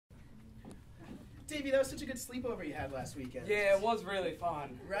Davey, that was such a good sleepover you had last weekend. Yeah, it was really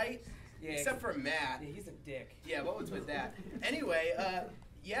fun. Right? Yeah. Except for Matt. Yeah, he's a dick. Yeah, what was with that? Anyway,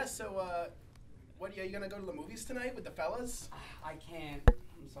 yeah, so, what, are you gonna go to the movies tonight with the fellas? I can't.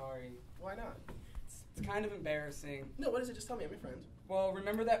 I'm sorry. Why not? It's kind of embarrassing. No, what is it? Just tell me, I'm your friend. Well,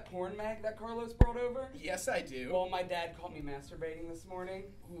 remember that porn mag that Carlos brought over? Yes, I do. Well, my dad caught me masturbating this morning.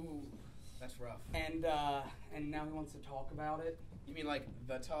 Ooh, that's rough. And now he wants to talk about it. You mean like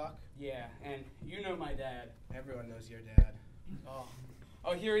the talk? Yeah, and you know my dad. Everyone knows your dad.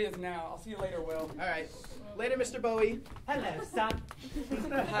 Oh, here he is now. I'll see you later, Will. All right. Later, Mr. Bowie. Hello, son.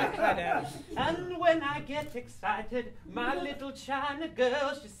 Hi, Dad. And when I get excited, my little China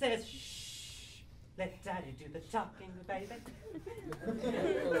girl, she says, shh, let Daddy do the talking, baby.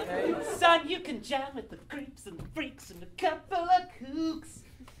 Okay. Son, you can jam with the creeps and the freaks and a couple of kooks.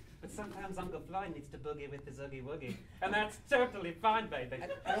 But sometimes Uncle Floyd needs to boogie with his oogie woogie. And that's totally fine, baby.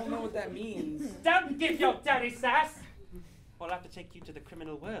 I don't know what that means. Don't give your daddy sass! Or I'll have to take you to the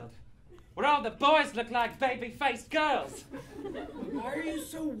criminal world, where all the boys look like baby-faced girls. Why are you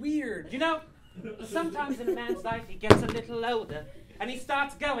so weird? You know, sometimes in a man's life he gets a little older, and he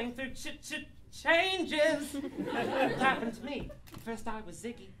starts going through changes. It happened to me. First I was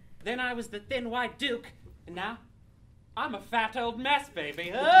Ziggy, then I was the thin white Duke, and now I'm a fat old mess,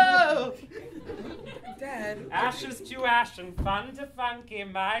 baby. Oh! Dad. Ashes to ash and fun to funky,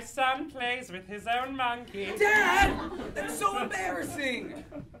 my son plays with his own monkey. Dad! That's so embarrassing!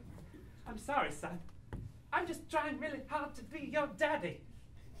 I'm sorry, son. I'm just trying really hard to be your daddy.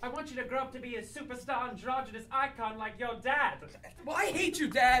 I want you to grow up to be a superstar androgynous icon like your dad. Well, I hate you,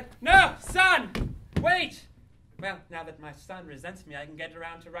 Dad! No, son! Wait! Well, now that my son resents me, I can get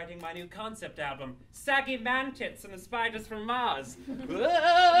around to writing my new concept album, Saggy Man Tits and the Spiders from Mars.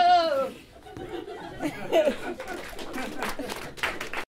 Whoa!